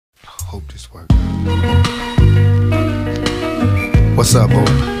Hope this works. What's up, bro?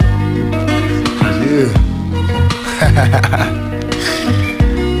 Yeah.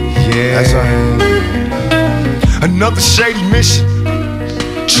 Yeah. That's right. Another shady mission.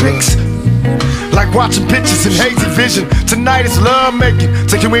 Tricks. Like watching pictures in hazy vision. Tonight is love making.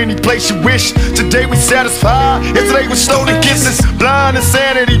 Take you any place you wish. Today we satisfied. Yesterday was stolen kisses. Blind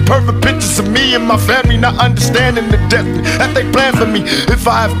insanity. Perfect pictures of me and my family. Not understanding the destiny that they plan for me. If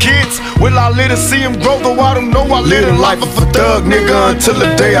I have kids, will I live to see them grow? Though I don't know, I live a life of a thug nigga until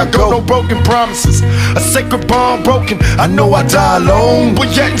the day I go. No broken promises. A sacred bond broken. I know I die alone,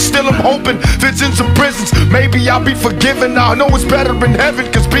 but yet and still I'm hoping. Visions of prisons. Maybe I'll be forgiven. I know it's better in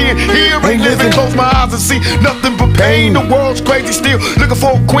heaven, cause being here ain't living. Close my eyes and see nothing but pain. The world's crazy still, looking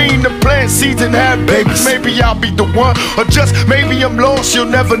for a queen to plant seeds and have babies. Maybe I'll be the one, or just maybe I'm lost. You'll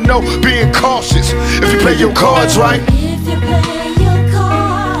never know, being cautious. If you play your cards right. If you play your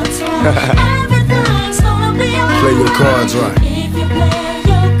cards right, everything's gonna be alright. Play your cards right. If you play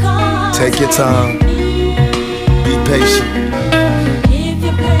your cards Take your time. Be patient. If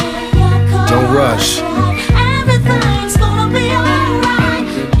you play your cards Don't rush. right, everything's gonna be alright.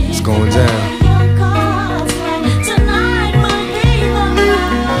 It's going down.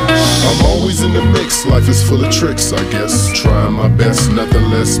 I'm always in the mix, life is full of tricks, I guess. Trying my best, nothing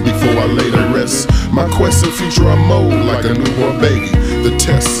less, before I lay to rest. My quest and future I mold like a newborn baby. The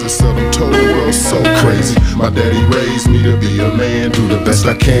test is seldom told, the world's so crazy. My daddy raised me to be a man, do the best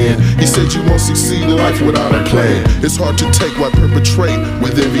I can. He said you won't succeed in life without a plan. It's hard to take what perpetrate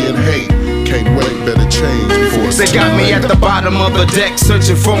with envy and hate. Can't wait, better change before it's They too got me late. at the bottom of the deck,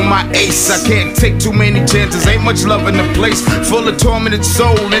 searching for my ace. I can't take too many chances, ain't much love in the place. Full of tormented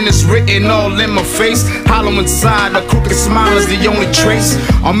soul, and it's written all in my face. Hollow inside, a crooked smile is the only trace.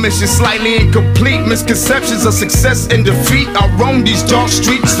 Our mission slightly incomplete, misconceptions of success and defeat. I roam these dark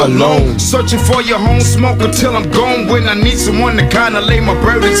streets alone, searching for your home, smoke until I'm gone. When I need someone to kinda lay my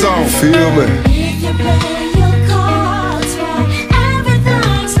burdens on. Feel me? If you play your cards right,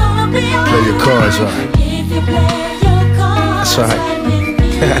 everything's gonna be alright. Play your cards right. If you play your cards That's right.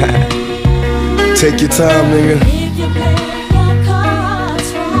 right. Take your time, nigga. If you play your cards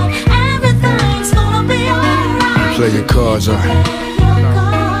right, everything's gonna be alright. Play your cards right. Your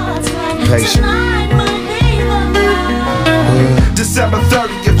cards right. Patient. Tonight might be the night. December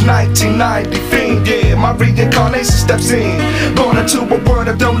 30th, 1990, fiend, yeah, my reincarnation steps in. Born into a world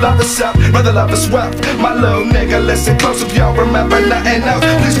that don't love itself, rather love its wealth. My little nigga, listen close if y'all remember nothing else.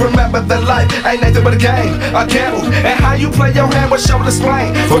 Please remember that life ain't nothing but a game, a gamble. And how you play your hand will show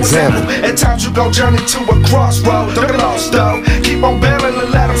explain. For example, at times you go journey to a crossroad. Don't get lost though, keep on bearing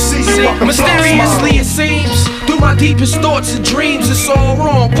and let them see you walking Mysteriously it seems, through my deepest thoughts and dreams, it's all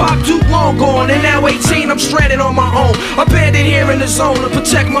wrong. Pop too long gone, and now 18, I'm stranded on my own. Abandoned here in the zone to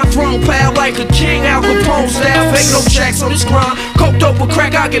protect my throne, pal, like a king, Al Capone style. Fake no checks on this grind, coked up with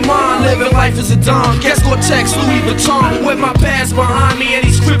crack, I get mine. Living life as a dime, guess Gore-Tex, Louis Vuitton. With my past behind me and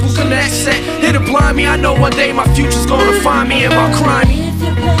these crippled connects set here to blind me. I know one day my future's gonna find me in my crime. If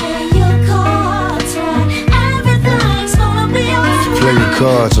you play your cards right, everything's gonna be alright. Play your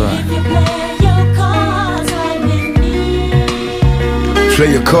cards right. If you play your cards right with me. Play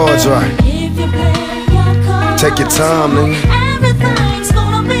your cards right. If you play your cards Take your time, nigga. everything's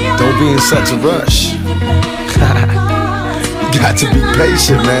gonna be alright. Don't be in such a rush. You got to be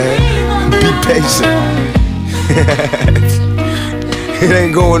patient, man. Be patient. It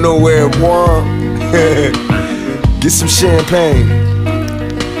ain't going nowhere, boy. Get some champagne.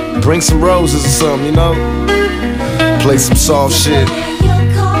 Bring some roses or something, you know? Play some soft shit.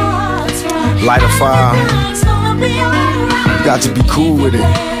 Light a fire. You got to be cool with it.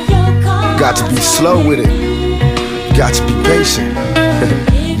 You got to be slow with it. You got to be patient.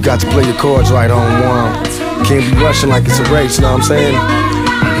 You got to play your cards right on one. Can't be rushing like it's a race, you know what I'm saying?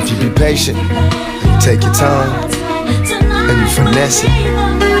 If you be patient, and you take your time, and you finesse it,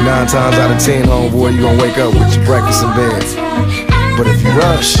 9 times out of 10, homeboy, you gonna wake up with your breakfast in bed. But if you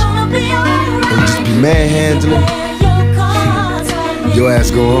rush, and you just be manhandling, your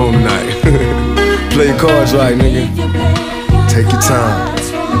ass go home tonight. Play your cards right, nigga. Take your time.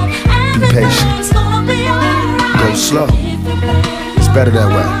 Be patient. Go slow. It's better that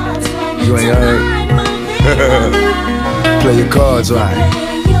way. You ain't heard? Play your cards right.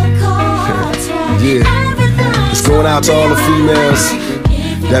 Yeah. It's going out to all the females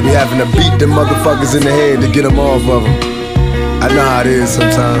that be having to beat them motherfuckers in the head to get them off of them. I know how it is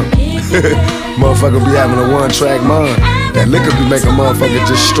sometimes. Motherfucker be having a one-track mind. That liquor be making a motherfucker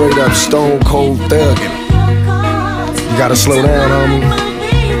just straight up stone cold thugging. You gotta slow down, homie.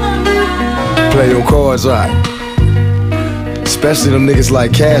 Play your cards right. Especially them niggas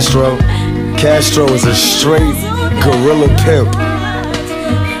like Castro. Castro is a straight gorilla pimp.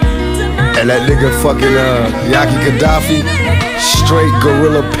 And that nigga fucking Yaki Gaddafi, straight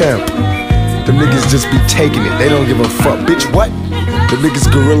gorilla pimp. Them niggas just be taking it. They don't give a fuck. Bitch, what? The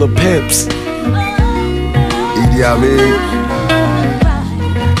niggas gorilla pimps. Idi Amin.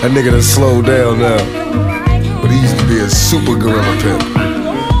 That nigga done slowed down now. But he used to be a super gorilla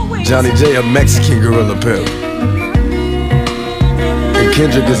pimp. Johnny J, a Mexican gorilla pimp. And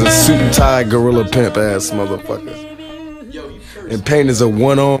Kendrick is a suit and tie gorilla pimp ass motherfucker. And Pain is a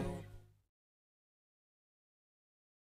one-on